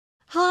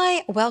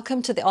Hi,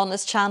 welcome to the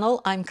Honest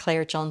Channel. I'm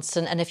Claire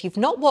Johnston, and if you've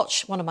not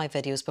watched one of my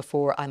videos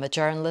before, I'm a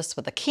journalist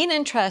with a keen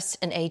interest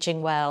in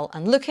aging well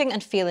and looking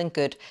and feeling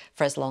good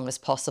for as long as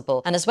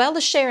possible. And as well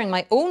as sharing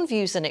my own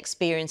views and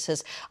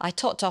experiences, I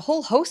talk to a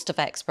whole host of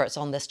experts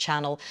on this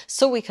channel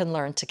so we can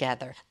learn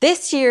together.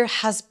 This year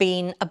has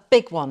been a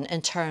big one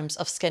in terms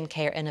of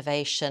skincare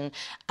innovation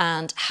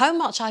and how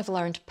much I've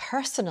learned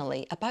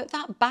personally about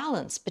that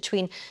balance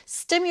between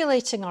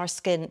stimulating our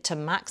skin to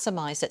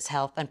maximize its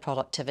health and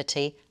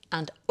productivity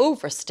and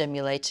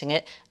overstimulating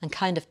it and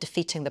kind of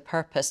defeating the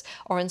purpose,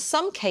 or in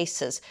some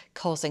cases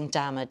causing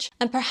damage.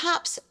 And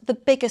perhaps the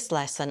biggest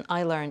lesson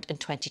I learned in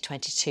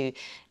 2022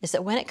 is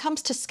that when it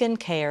comes to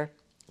skincare,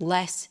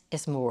 less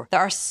is more. There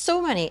are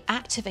so many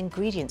active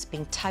ingredients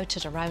being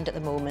touted around at the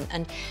moment,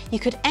 and you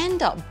could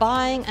end up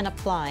buying and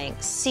applying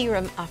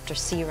serum after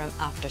serum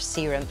after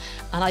serum,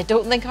 and I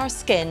don't think our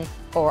skin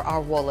or our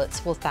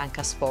wallets will thank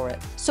us for it.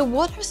 So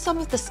what are some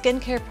of the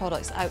skincare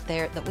products out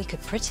there that we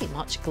could pretty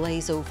much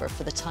glaze over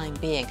for the time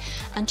being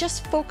and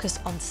just focus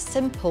on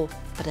simple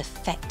but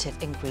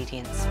effective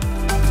ingredients?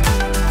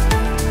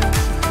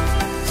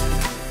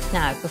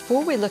 Now,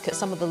 before we look at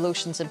some of the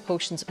lotions and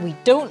potions we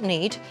don't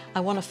need, I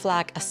want to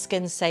flag a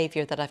skin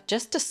saviour that I've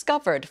just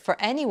discovered for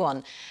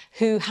anyone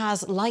who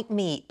has, like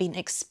me, been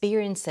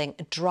experiencing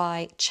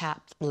dry,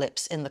 chapped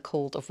lips in the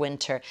cold of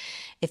winter.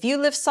 If you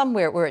live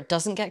somewhere where it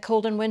doesn't get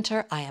cold in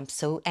winter, I am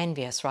so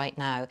envious right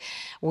now.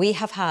 We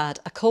have had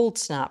a cold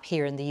snap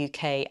here in the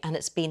UK and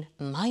it's been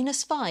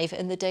 -5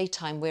 in the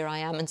daytime where I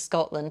am in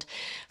Scotland.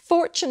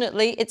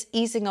 Fortunately, it's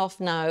easing off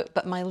now,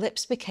 but my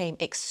lips became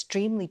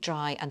extremely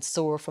dry and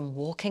sore from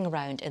walking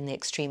around in the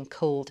extreme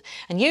cold.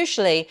 And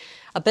usually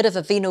a bit of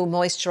a Vino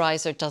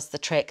moisturiser does the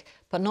trick,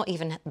 but not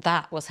even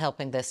that was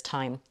helping this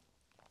time.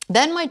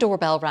 Then my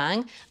doorbell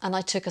rang and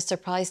I took a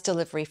surprise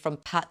delivery from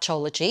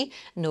Patchology,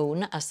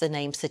 known as the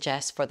name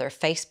suggests for their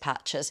face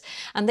patches.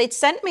 And they'd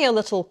sent me a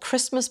little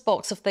Christmas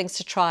box of things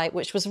to try,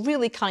 which was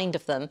really kind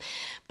of them.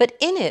 But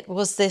in it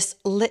was this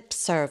lip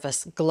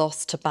service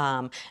gloss to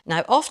balm.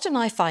 Now, often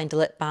I find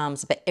lip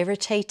balms a bit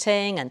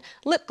irritating, and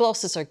lip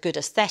glosses are good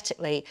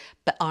aesthetically,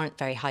 but aren't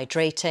very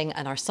hydrating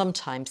and are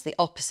sometimes the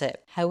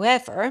opposite.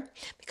 However,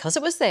 because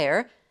it was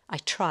there, I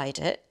tried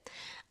it.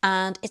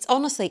 And it's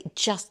honestly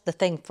just the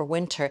thing for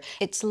winter.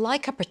 It's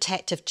like a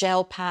protective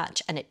gel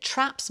patch and it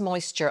traps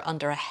moisture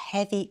under a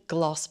heavy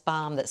gloss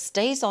balm that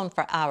stays on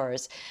for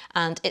hours.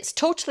 And it's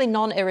totally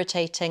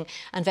non-irritating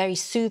and very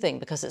soothing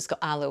because it's got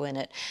aloe in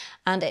it.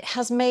 And it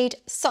has made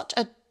such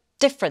a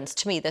difference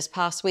to me this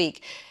past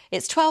week.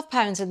 It's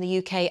 £12 in the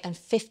UK and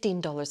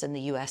 $15 in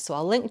the US, so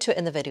I'll link to it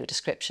in the video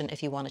description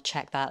if you want to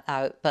check that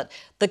out. But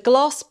the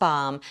Gloss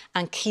Balm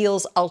and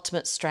Kiehl's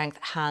Ultimate Strength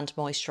Hand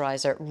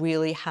Moisturiser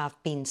really have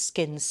been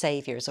skin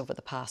saviours over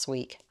the past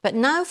week. But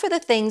now for the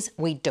things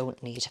we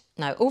don't need.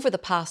 Now, over the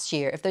past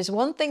year, if there's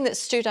one thing that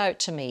stood out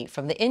to me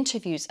from the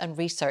interviews and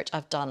research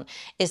I've done,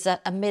 is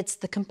that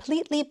amidst the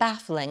completely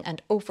baffling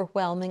and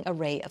overwhelming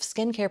array of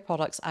skincare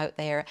products out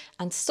there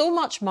and so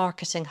much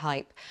marketing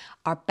hype,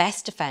 our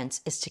best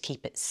defence is to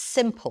keep it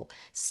simple,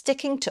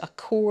 sticking to a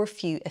core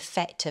few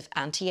effective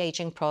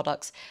anti-aging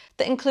products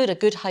that include a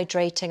good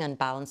hydrating and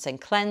balancing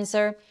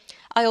cleanser.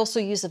 I also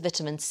use a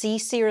vitamin C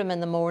serum in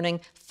the morning,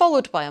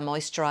 followed by a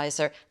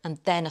moisturiser and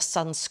then a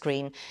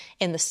sunscreen.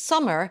 In the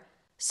summer,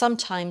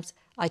 sometimes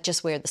I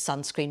just wear the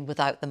sunscreen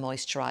without the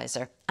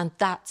moisturiser, and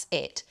that's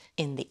it.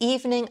 In the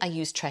evening, I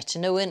use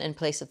tretinoin in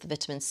place of the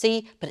vitamin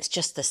C, but it's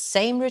just the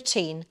same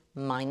routine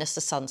minus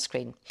the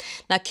sunscreen.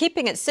 Now,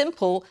 keeping it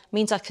simple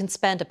means I can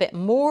spend a bit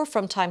more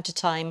from time to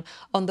time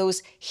on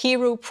those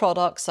hero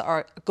products that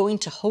are going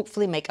to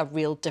hopefully make a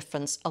real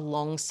difference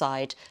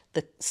alongside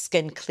the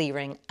skin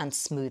clearing and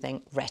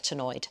smoothing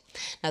retinoid.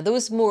 Now,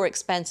 those more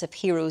expensive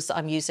heroes that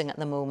I'm using at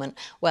the moment,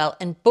 well,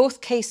 in both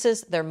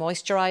cases, they're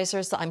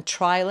moisturisers that I'm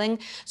trialling.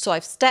 So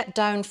I've stepped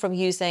down from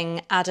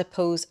using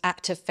Adipose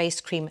Active Face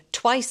Cream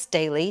twice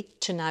daily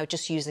to now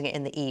just using it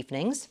in the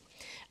evenings.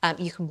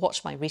 You can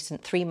watch my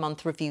recent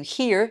 3-month review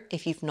here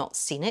if you've not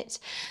seen it.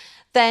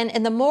 Then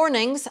in the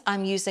mornings,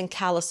 I'm using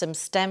Calcium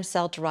Stem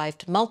Cell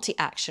Derived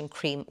Multi-Action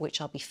Cream,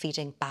 which I'll be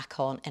feeding back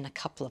on in a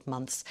couple of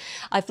months.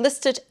 I've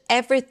listed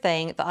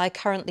everything that I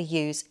currently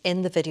use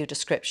in the video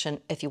description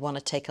if you want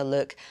to take a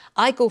look.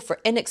 I go for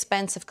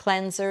inexpensive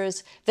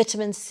cleansers,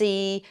 vitamin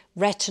C,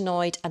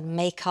 retinoid and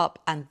makeup,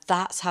 and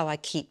that's how I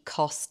keep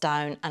costs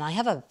down, and I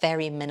have a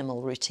very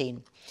minimal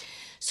routine.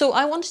 So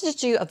I wanted to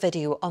do a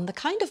video on the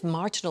kind of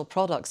marginal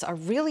products that are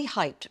really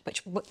hyped,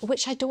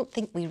 which I don't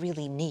think we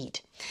really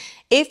need.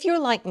 If you're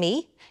like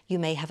me, you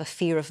may have a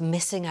fear of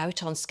missing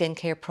out on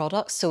skincare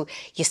products. So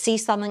you see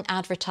something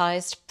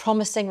advertised,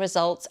 promising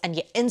results, and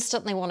you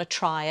instantly want to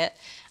try it.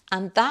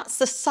 And that's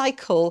the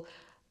cycle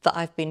that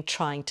I've been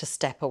trying to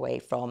step away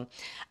from.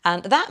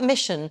 And that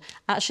mission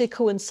actually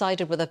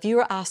coincided with a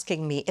viewer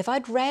asking me if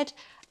I'd read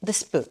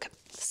this book.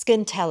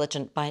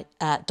 Skintelligent by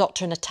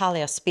Dr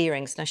Natalia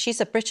Spierings. Now, she's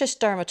a British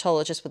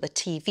dermatologist with a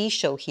TV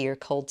show here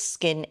called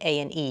Skin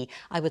A&E.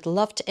 I would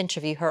love to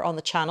interview her on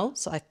the channel,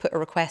 so I've put a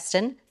request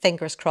in,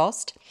 fingers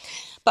crossed.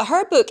 But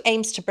her book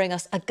aims to bring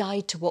us a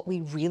guide to what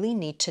we really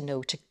need to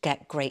know to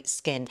get great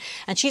skin.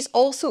 And she's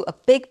also a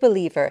big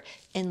believer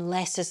in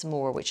less is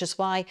more, which is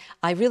why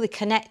I really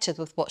connected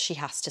with what she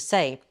has to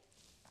say.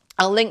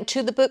 I'll link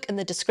to the book in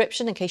the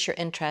description in case you're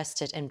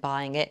interested in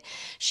buying it.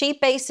 She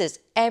bases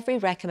every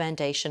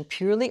recommendation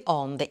purely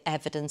on the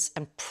evidence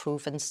and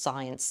proven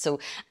science. So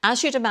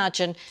as you'd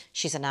imagine,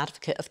 she's an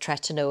advocate of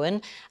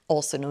tretinoin,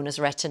 also known as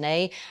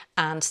Retin-A,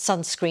 and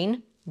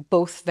sunscreen,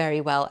 both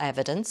very well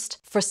evidenced.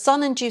 For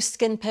sun-induced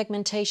skin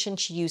pigmentation,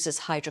 she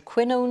uses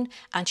hydroquinone,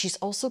 and she's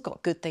also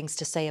got good things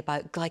to say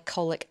about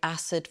glycolic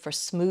acid for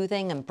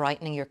smoothing and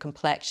brightening your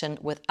complexion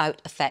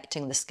without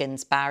affecting the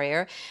skin's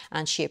barrier.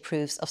 And she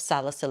approves of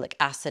salicylic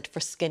acid for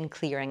skin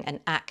clearing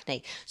and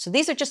acne. So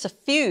these are just a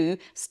few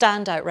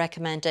standout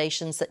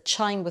recommendations that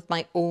chime with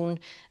my own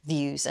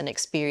views and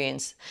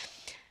experience.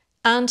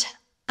 And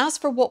as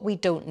for what we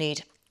don't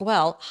need,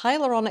 well,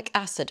 hyaluronic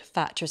acid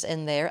factors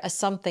in there as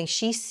something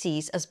she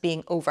sees as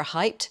being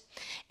overhyped.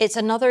 It's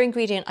another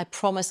ingredient I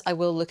promise I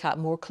will look at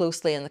more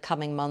closely in the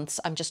coming months.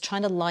 I'm just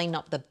trying to line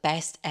up the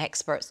best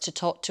experts to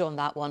talk to on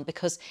that one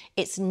because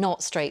it's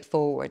not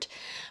straightforward.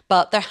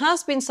 But there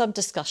has been some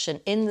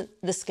discussion in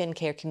the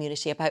skincare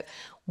community about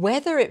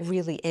whether it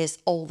really is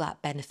all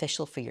that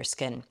beneficial for your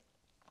skin.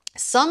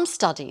 Some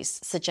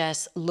studies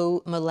suggest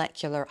low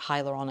molecular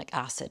hyaluronic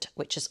acid,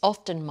 which is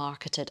often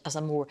marketed as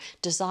a more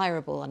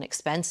desirable and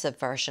expensive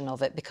version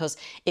of it because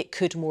it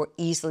could more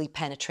easily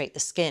penetrate the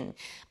skin.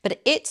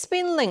 But it's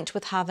been linked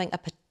with having a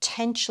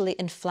potentially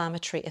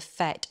inflammatory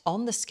effect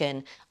on the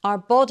skin. Our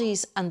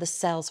bodies and the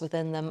cells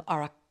within them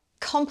are a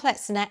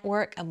complex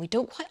network, and we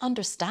don't quite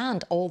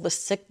understand all the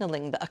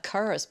signaling that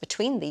occurs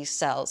between these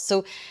cells.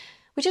 So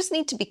we just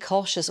need to be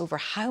cautious over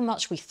how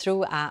much we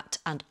throw at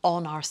and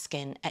on our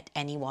skin at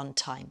any one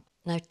time.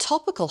 Now,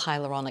 topical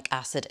hyaluronic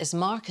acid is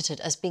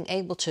marketed as being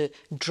able to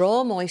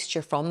draw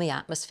moisture from the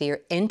atmosphere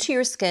into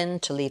your skin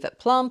to leave it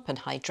plump and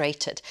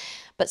hydrated.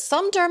 But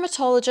some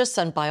dermatologists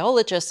and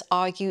biologists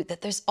argue that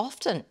there's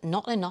often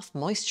not enough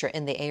moisture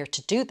in the air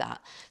to do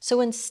that.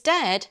 So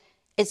instead,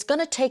 it's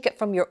going to take it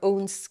from your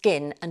own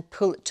skin and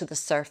pull it to the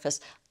surface,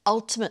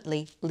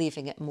 ultimately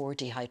leaving it more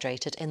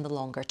dehydrated in the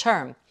longer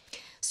term.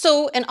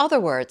 So, in other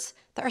words,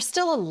 there are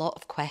still a lot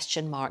of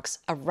question marks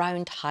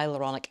around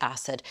hyaluronic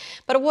acid.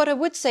 But what I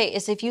would say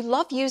is if you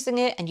love using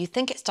it and you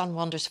think it's done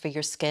wonders for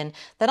your skin,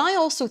 then I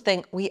also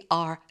think we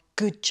are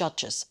good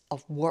judges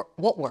of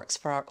what works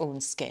for our own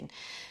skin.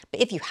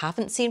 But if you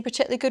haven't seen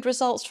particularly good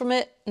results from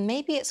it,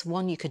 maybe it's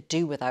one you could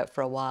do without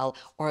for a while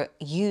or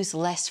use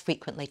less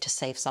frequently to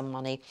save some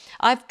money.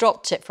 I've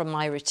dropped it from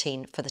my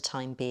routine for the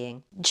time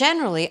being.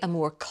 Generally, a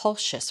more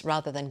cautious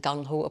rather than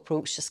gung-ho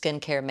approach to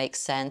skincare makes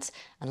sense.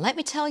 And let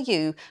me tell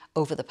you,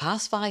 over the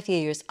past 5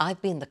 years,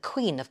 I've been the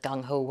queen of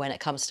gung-ho when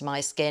it comes to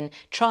my skin,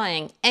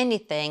 trying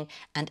anything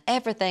and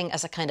everything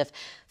as a kind of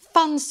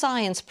fun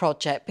science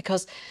project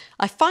because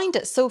I find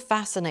it so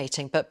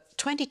fascinating. But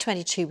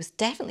 2022 was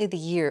definitely the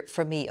year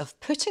for me of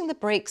putting the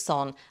brakes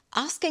on,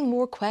 asking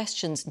more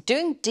questions,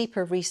 doing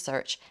deeper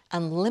research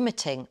and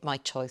limiting my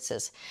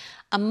choices.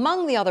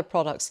 Among the other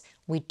products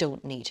we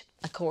don't need,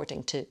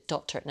 according to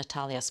Dr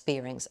Natalia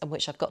Spierings, and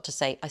which I've got to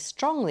say I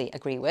strongly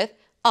agree with,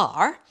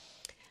 are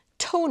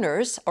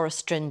toners or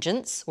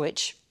astringents,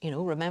 which,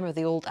 remember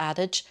the old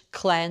adage,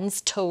 cleanse,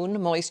 tone,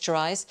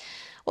 moisturize.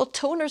 Well,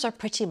 toners are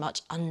pretty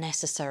much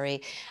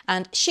unnecessary,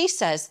 and she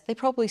says they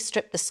probably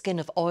strip the skin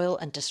of oil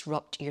and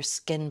disrupt your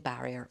skin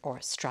barrier or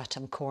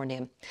stratum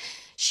corneum.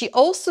 She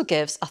also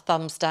gives a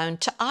thumbs down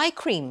to eye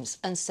creams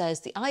and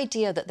says the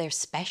idea that they're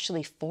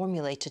specially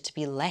formulated to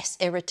be less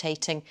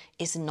irritating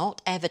is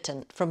not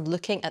evident from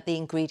looking at the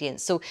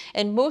ingredients. So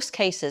in most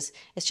cases,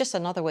 it's just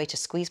another way to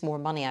squeeze more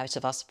money out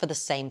of us for the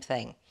same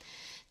thing.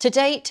 To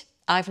date,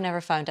 I've never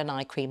found an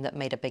eye cream that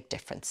made a big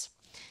difference.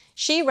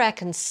 She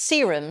reckons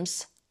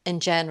serums in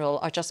general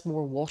are just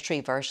more watery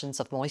versions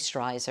of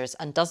moisturizers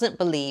and doesn't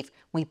believe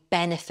we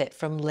benefit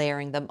from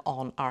layering them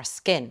on our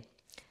skin.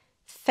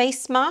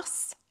 Face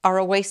masks are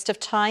a waste of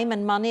time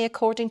and money,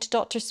 according to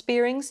Dr.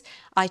 Spierings.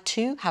 I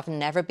too have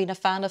never been a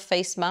fan of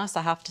face masks,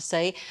 I have to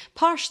say,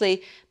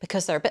 partially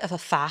because they're a bit of a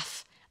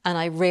faff and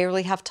I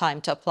rarely have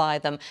time to apply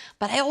them.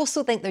 But I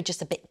also think they're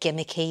just a bit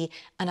gimmicky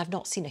and I've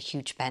not seen a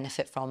huge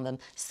benefit from them,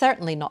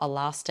 certainly not a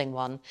lasting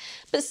one.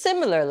 But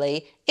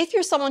similarly, if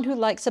you're someone who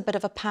likes a bit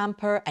of a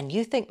pamper and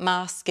you think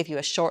masks give you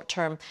a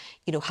short-term,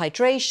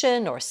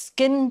 hydration or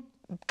skin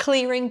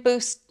clearing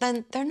boost,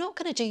 then they're not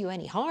going to do you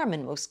any harm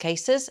in most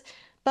cases,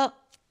 but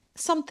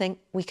something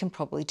we can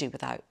probably do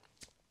without.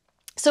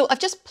 So I've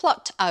just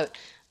plucked out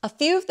A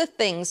few of the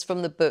things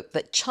from the book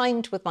that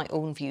chimed with my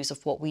own views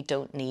of what we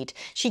don't need.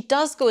 She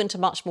does go into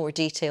much more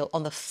detail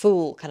on the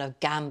full kind of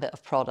gambit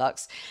of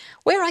products.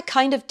 Where I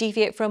kind of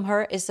deviate from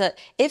her is that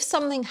if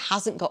something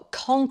hasn't got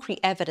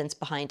concrete evidence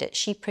behind it,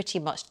 she pretty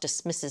much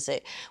dismisses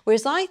it.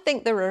 Whereas I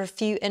think there are a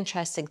few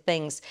interesting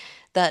things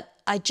that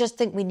I just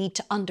think we need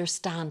to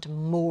understand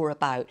more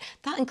about.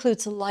 That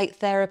includes light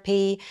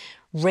therapy,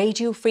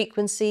 radio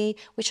frequency,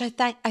 which I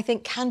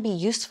think can be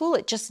useful.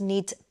 It just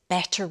needs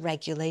better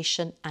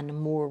regulation and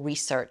more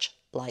research,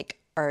 like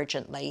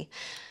urgently.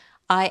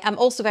 I am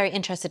also very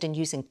interested in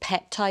using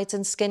peptides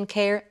in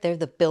skincare. They're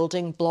the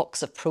building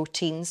blocks of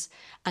proteins,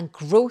 and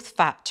growth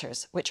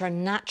factors, which are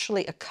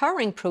naturally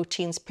occurring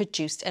proteins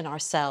produced in our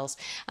cells.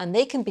 And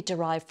they can be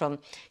derived from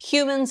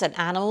humans and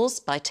animals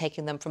by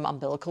taking them from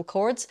umbilical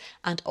cords,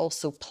 and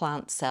also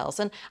plant cells.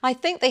 And I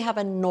think they have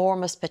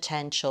enormous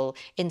potential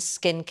in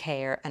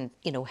skincare and,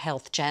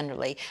 health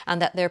generally,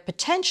 and that they're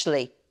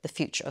potentially the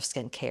future of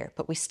skincare.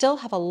 But we still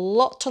have a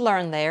lot to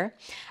learn there,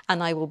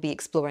 and I will be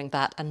exploring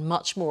that and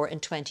much more in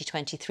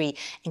 2023,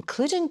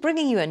 including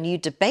bringing you a new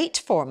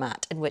debate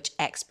format in which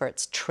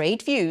experts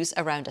trade views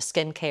around a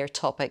skincare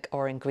topic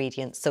or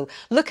ingredient. So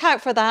look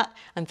out for that.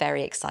 I'm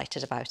very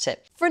excited about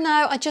it. For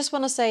now, I just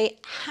want to say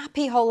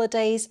happy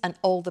holidays and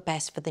all the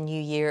best for the new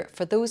year.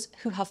 For those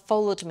who have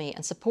followed me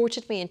and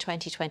supported me in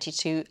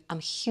 2022, I'm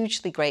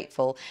hugely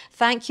grateful.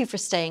 Thank you for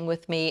staying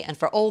with me and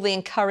for all the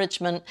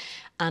encouragement,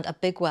 and a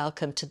big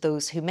welcome to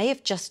those who may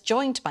have just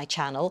joined my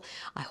channel.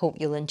 I hope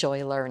you'll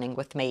enjoy learning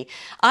with me.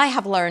 I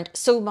have learned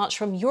so much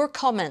from your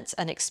comments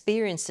and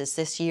experiences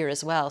this year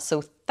as well,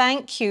 so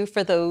thank you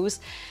for those.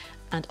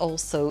 And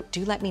also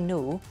do let me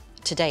know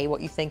today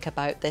what you think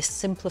about this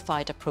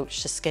simplified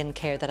approach to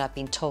skincare that I've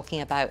been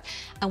talking about,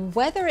 and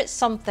whether it's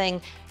something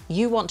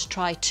you want to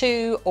try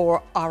too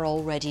or are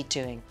already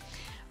doing.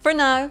 For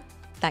now,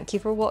 thank you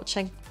for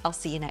watching. I'll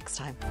see you next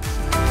time.